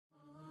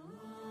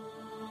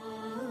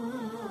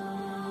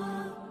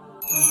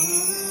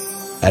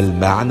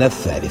المعنى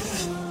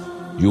الثالث: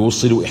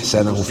 يوصل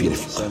إحسانه في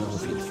رفق.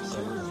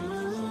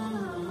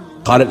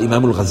 قال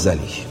الإمام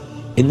الغزالي: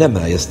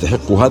 إنما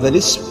يستحق هذا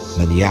الاسم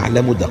من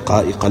يعلم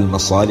دقائق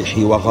المصالح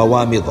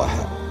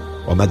وغوامضها،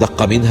 وما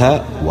دق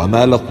منها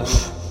وما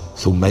لطف،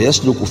 ثم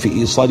يسلك في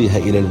إيصالها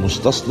إلى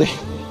المستصلح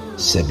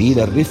سبيل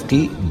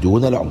الرفق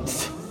دون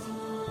العنف.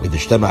 وإذا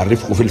اجتمع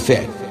الرفق في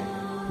الفعل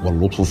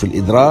واللطف في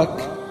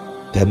الإدراك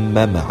تم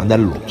معنى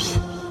اللطف،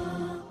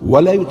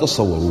 ولا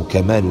يتصور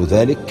كمال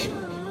ذلك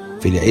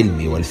في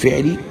العلم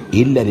والفعل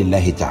إلا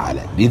لله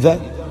تعالى، لذا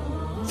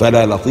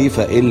فلا لطيف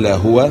إلا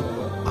هو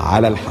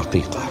على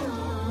الحقيقة.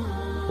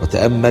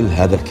 وتأمل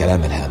هذا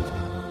الكلام الهام: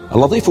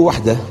 اللطيف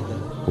وحده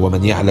هو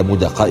من يعلم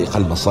دقائق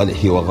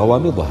المصالح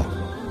وغوامضها،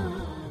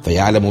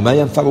 فيعلم ما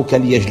ينفعك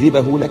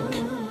ليجلبه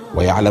لك،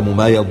 ويعلم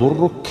ما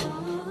يضرك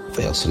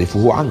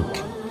فيصرفه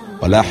عنك.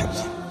 ولاحظ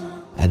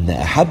أن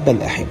أحب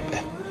الأحبة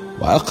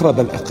وأقرب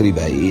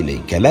الأقرباء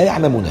إليك لا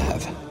يعلمون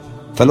هذا،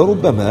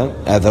 فلربما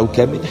آذوك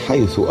من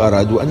حيث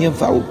أرادوا أن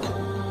ينفعوك،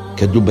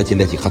 كالدبة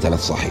التي قتلت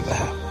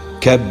صاحبها.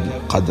 كم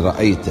قد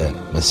رأيت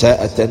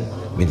مساءة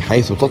من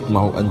حيث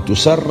تطمع أن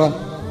تسر،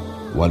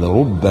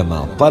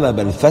 ولربما طلب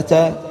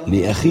الفتى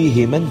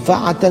لأخيه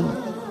منفعة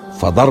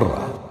فضر.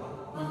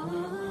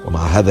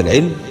 ومع هذا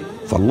العلم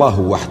فالله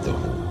وحده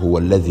هو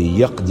الذي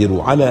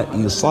يقدر على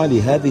إيصال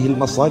هذه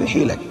المصالح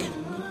لك.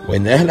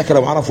 وإن أهلك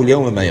لو عرفوا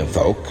اليوم ما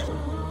ينفعك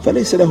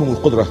فليس لهم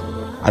القدرة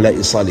على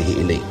إيصاله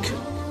إليك.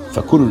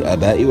 فكل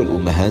الآباء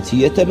والأمهات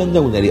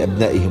يتمنون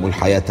لأبنائهم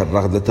الحياة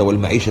الرغدة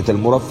والمعيشة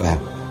المرفهة،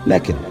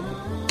 لكن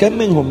كم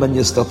منهم من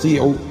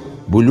يستطيع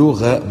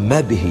بلوغ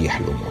ما به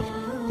يحلمون؟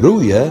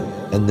 روي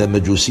أن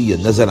مجوسيا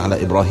نزل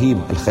على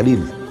إبراهيم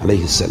الخليل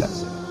عليه السلام،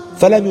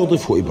 فلم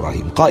يضفه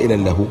إبراهيم، قائلا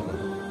له: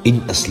 إن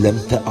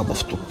أسلمت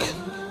أضفتك.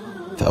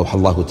 فأوحى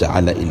الله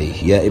تعالى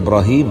إليه: يا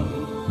إبراهيم،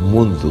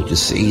 منذ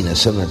 90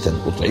 سنة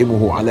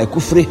أطعمه على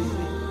كفره.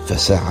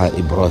 فسعى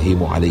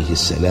إبراهيم عليه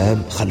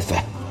السلام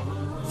خلفه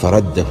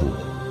فرده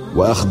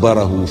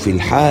وأخبره في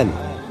الحال،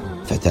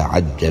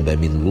 فتعجب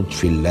من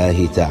لطف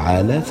الله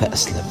تعالى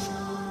فأسلم.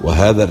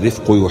 وهذا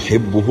الرفق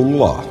يحبه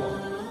الله،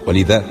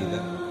 ولذا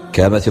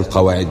كانت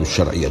القواعد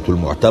الشرعية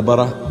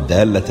المعتبرة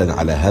دالة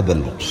على هذا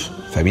اللطف.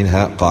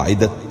 فمنها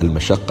قاعدة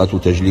المشقة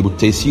تجلب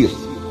التيسير،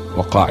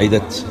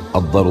 وقاعدة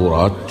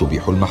الضرورات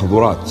تبيح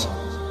المحظورات،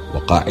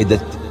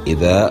 وقاعدة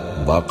إذا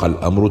ضاق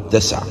الأمر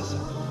اتسع.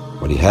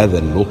 ولهذا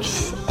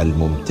اللطف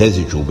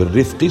الممتزج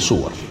بالرفق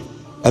صور: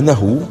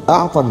 أنه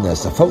أعطى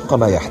الناس فوق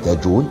ما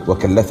يحتاجون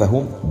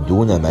وكلفهم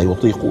دون ما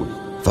يطيقون،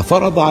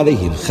 ففرض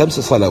عليهم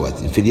 5 صلوات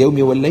في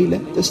اليوم والليلة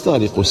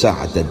تستغرق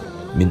ساعة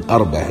من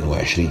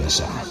 24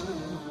 ساعة،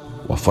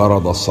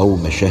 وفرض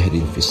صوم شهر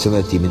في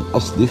السنة من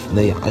أصل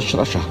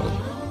 12 شهرا،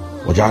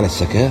 وجعل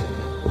الزكاة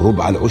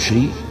ربع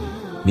العشر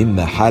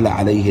مما حال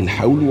عليه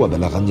الحول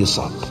وبلغ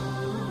النصاب،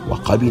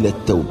 وقبل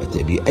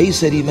التوبة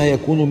بأيسر ما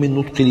يكون من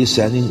نطق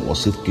لسان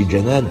وصدق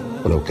جنان.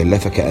 ولو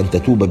كلفك أن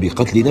تتوب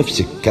بقتل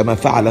نفسك كما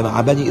فعل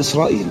مع بني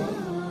إسرائيل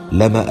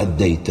لما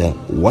أديت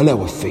ولا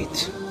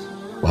وفيت.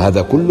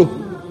 وهذا كله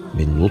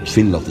من لطف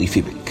اللطيف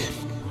بك.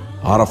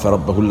 عرف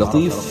ربه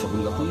اللطيف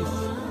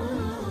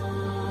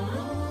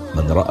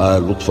من رأى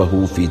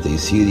لطفه في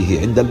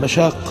تيسيره عند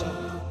المشاق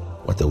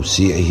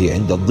وتوسيعه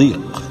عند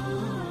الضيق.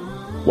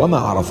 وما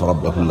عرف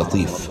ربه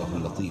اللطيف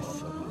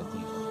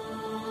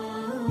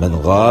من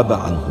غاب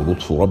عنه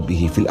لطف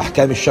ربه في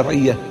الأحكام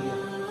الشرعية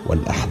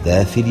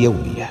والأحداث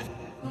اليومية.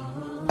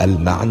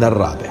 المعنى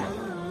الرابع: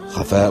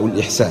 خفاء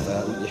الإحسان.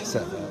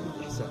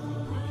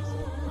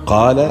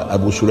 قال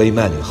أبو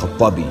سليمان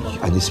الخطابي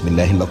عن اسم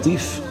الله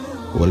اللطيف: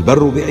 هو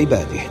البر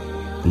بعباده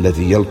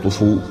الذي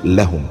يلطف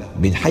لهم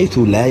من حيث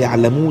لا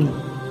يعلمون،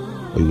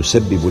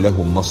 ويسبب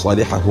لهم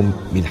مصالحهم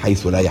من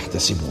حيث لا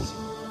يحتسبون.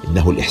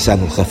 إنه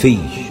الإحسان الخفي،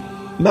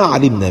 ما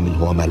علمنا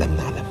منه وما لم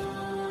نعلم.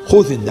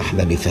 خذ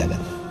النحل مثالا: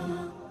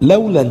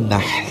 لولا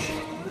النحل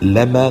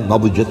لما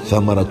نضجت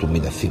ثمرة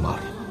من الثمار،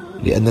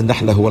 لأن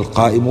النحل هو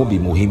القائم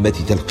بمهمة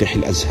تلقيح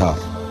الأزهار،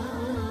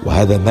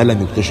 وهذا ما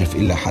لم يكتشف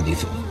إلا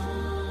حديثا،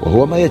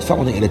 وهو ما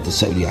يدفعنا إلى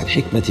التساؤل عن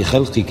حكمة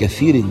خلق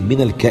كثير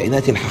من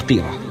الكائنات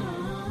الحقيرة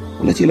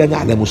والتي لا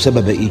نعلم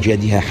سبب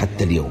إيجادها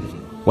حتى اليوم،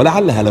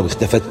 ولعلها لو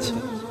اختفت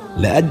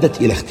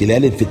لأدت إلى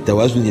اختلال في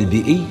التوازن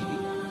البيئي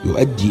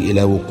يؤدي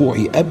إلى وقوع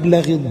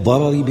أبلغ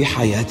الضرر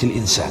بحياة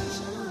الإنسان.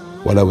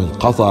 ولو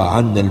انقطع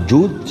عنا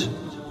الجود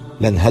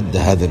لانهد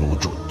هذا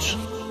الوجود.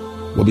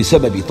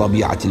 وبسبب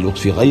طبيعة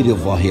اللطف غير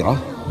الظاهرة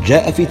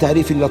جاء في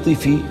تعريف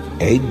اللطيف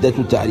عدة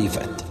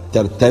تعريفات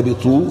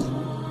ترتبط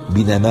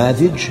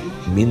بنماذج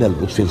من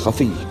اللطف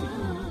الخفي.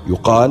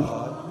 يقال: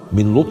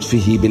 من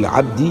لطفه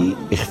بالعبد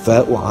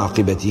إخفاء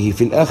عاقبته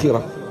في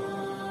الآخرة،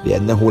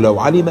 لأنه لو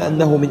علم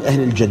أنه من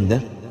أهل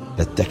الجنة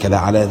لاتكل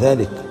على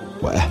ذلك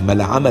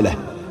وأهمل عمله،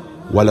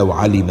 ولو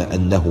علم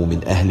أنه من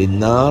أهل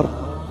النار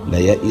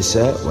ليئس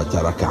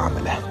وترك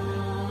عمله.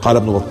 قال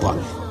ابن بطال: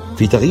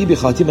 في تغييب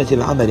خاتمة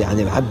العمل عن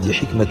العبد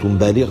حكمة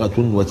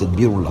بالغة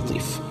وتدبير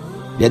لطيف،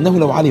 لأنه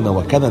لو علم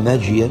وكان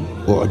ناجيا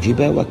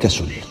أعجب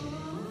وكسل،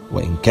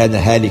 وإن كان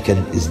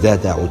هالكا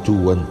ازداد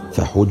عتوا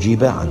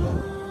فحجب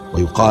عنه.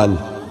 ويقال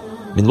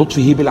من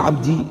لطفه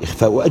بالعبد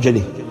إخفاء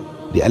أجله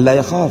لئلا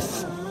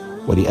يخاف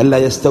ولئلا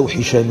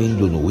يستوحش من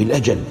دنو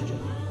الأجل.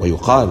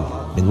 ويقال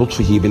من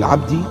لطفه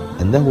بالعبد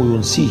أنه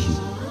ينسيه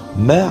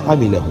ما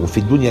عمله في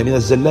الدنيا من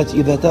الزلات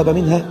إذا تاب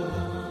منها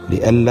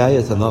لئلا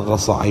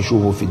يتنغص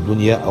عيشه في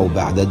الدنيا أو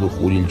بعد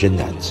دخول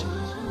الجنات.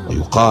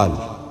 ويقال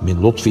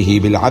من لطفه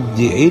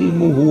بالعبد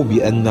علمه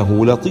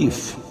بأنه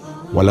لطيف،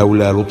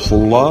 ولولا لطف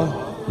الله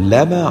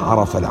لما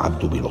عرف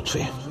العبد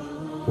بلطفه.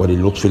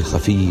 وللطف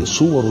الخفي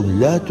صور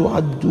لا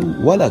تعد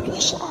ولا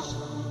تحصى،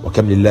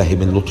 وكم لله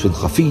من لطف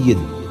خفي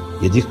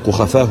يدق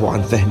خفاه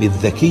عن فهم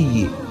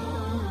الذكي،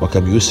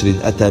 وكم يسر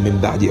أتى من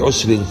بعد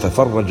عسر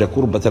ففرج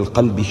كربة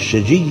القلب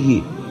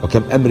الشجي،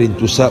 وكم أمر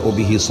تساء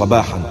به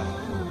صباحا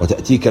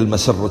وتأتيك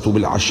المسرة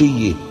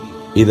بالعشي،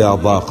 إذا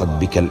ضاقت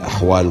بك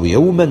الأحوال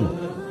يوما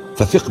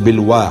فثق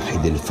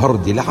بالواحد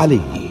الفرد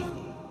العلي.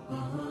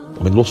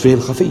 ومن لطفه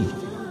الخفي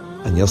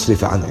أن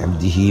يصرف عن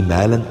عبده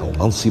مالا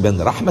أو منصبا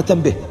رحمة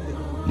به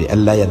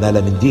لئلا ينال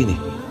من دينه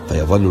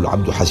فيظل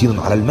العبد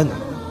حزينا على المنع،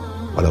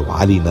 ولو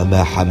علم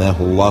ما حماه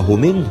الله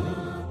منه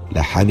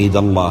لحمد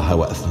الله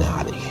وأثنى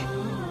عليه.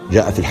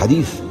 جاء في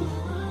الحديث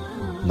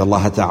إن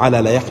الله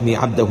تعالى لا يحمي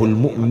عبده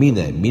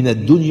المؤمن من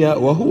الدنيا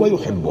وهو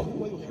يحبه،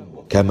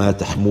 كما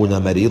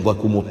تحمون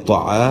مريضكم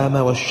الطعام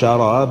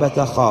والشراب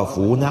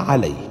تخافون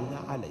عليه.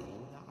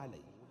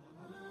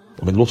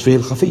 ومن لطفه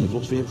الخفي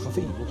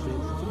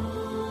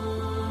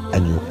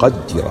أن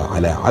يقدر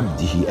على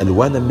عبده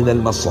ألوانا من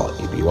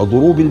المصائب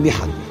وضروب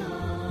المحن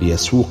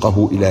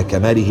ليسوقه إلى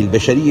كماله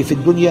البشري في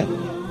الدنيا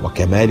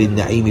وكمال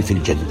النعيم في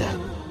الجنة.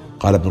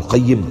 قال ابن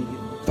القيم: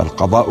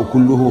 فالقضاء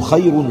كله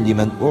خير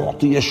لمن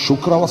أعطي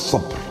الشكر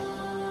والصبر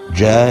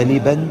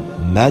جالبا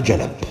ما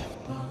جلب.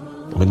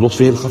 ومن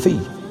لطفه الخفي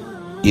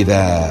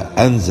إذا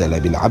أنزل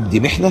بالعبد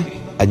محنة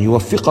أن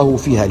يوفقه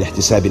فيها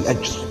لاحتساب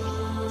الأجر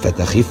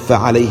فتخف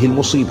عليه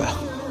المصيبة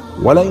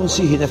ولا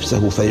ينسيه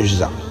نفسه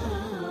فيجزع،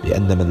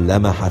 لأن من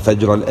لمح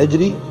فجر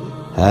الأجر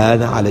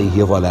هان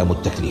عليه ظلام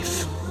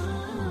التكليف.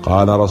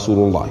 قال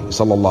رسول الله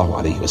صلى الله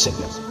عليه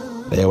وسلم: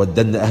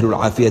 ليودن أهل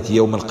العافية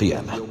يوم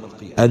القيامة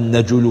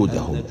أن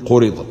جلودهم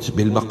قرضت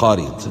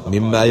بالمقاريض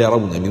مما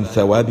يرون من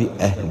ثواب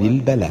أهل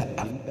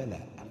البلاء.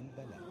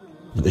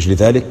 من أجل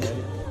ذلك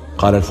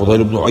قال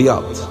الفضيل بن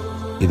عياض: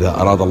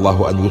 إذا أراد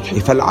الله أن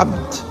يتحف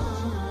العبد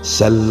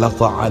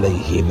سلط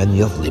عليه من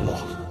يظلمه.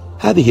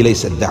 هذه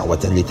ليست دعوة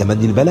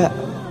لتمني البلاء،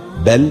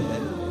 بل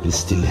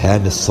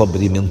لاستلهام الصبر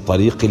من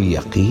طريق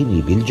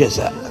اليقين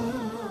بالجزاء.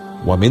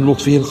 ومن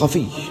لطفه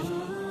الخفي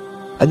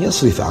أن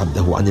يصرف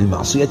عبده عن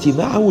المعصية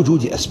مع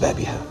وجود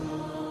أسبابها،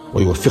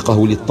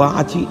 ويوفقه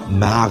للطاعة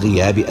مع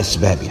غياب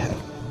أسبابها،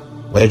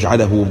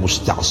 ويجعله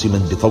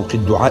مستعصما بطوق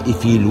الدعاء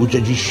في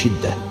لجج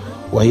الشدة،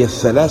 وهي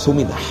الثلاث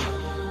منح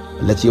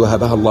التي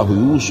وهبها الله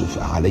يوسف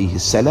عليه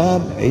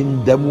السلام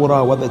عند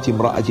مراودة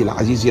امرأة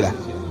العزيز له،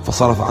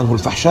 فصرف عنه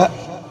الفحشاء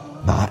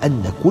مع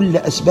أن كل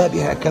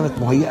أسبابها كانت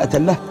مهيئة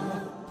له،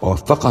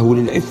 ووفقه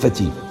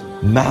للعفة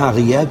مع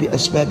غياب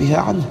أسبابها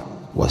عنه،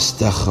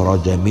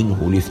 واستخرج منه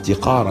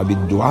الافتقار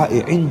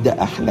بالدعاء عند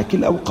أحلك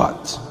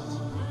الأوقات.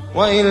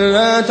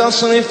 وإلا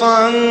تصرف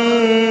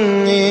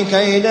عني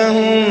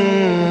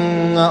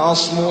كيدهن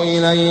أصب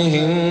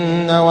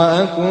إليهن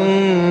وأكن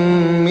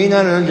من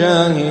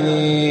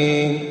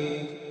الجاهلين.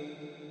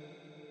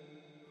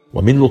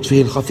 ومن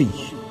لطفه الخفي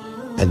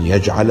أن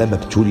يجعل ما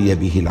ابتلي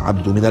به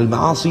العبد من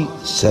المعاصي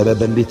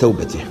سببا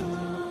لتوبته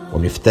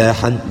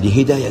ومفتاحا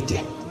لهدايته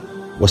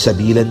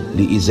وسبيلا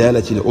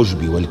لإزالة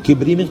العجب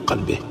والكبر من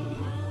قلبه،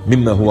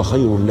 مما هو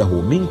خير له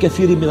من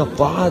كثير من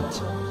الطاعات،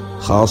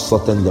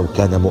 خاصة لو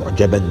كان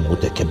معجبا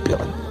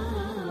متكبرا.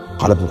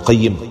 قال ابن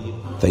القيم: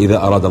 فإذا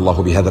أراد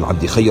الله بهذا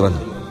العبد خيرا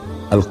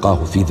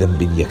ألقاه في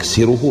ذنب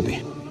يكسره به.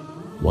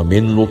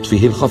 ومن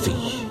لطفه الخفي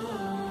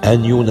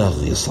أن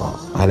ينغص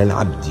على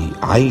العبد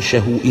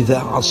عيشه إذا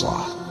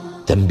عصاه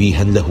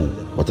تنبيها له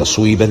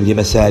وتصويبا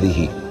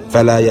لمساره،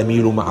 فلا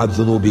يميل مع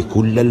الذنوب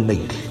كل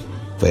الميل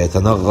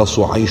فيتنغص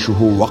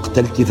عيشه وقت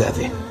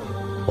التذاذه،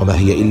 وما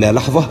هي إلا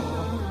لحظة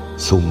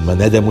ثم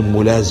ندم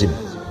ملازم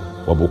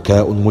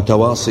وبكاء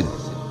متواصل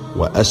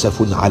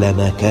وأسف على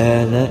ما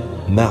كان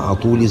مع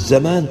طول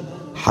الزمان،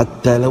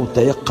 حتى لو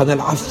تيقن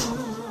العفو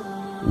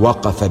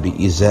وقف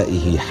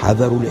بإزائه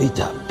حذر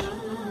العتاب.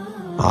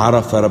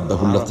 عرف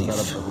ربه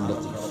اللطيف.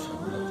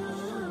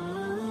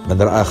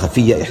 من رأى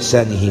خفي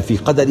إحسانه في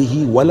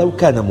قدره ولو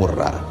كان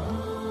مرا،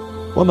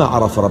 وما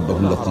عرف ربه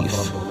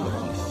اللطيف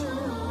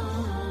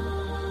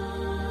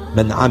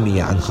من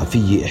عمي عن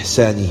خفي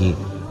إحسانه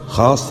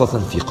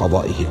خاصة في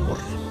قضائه المر.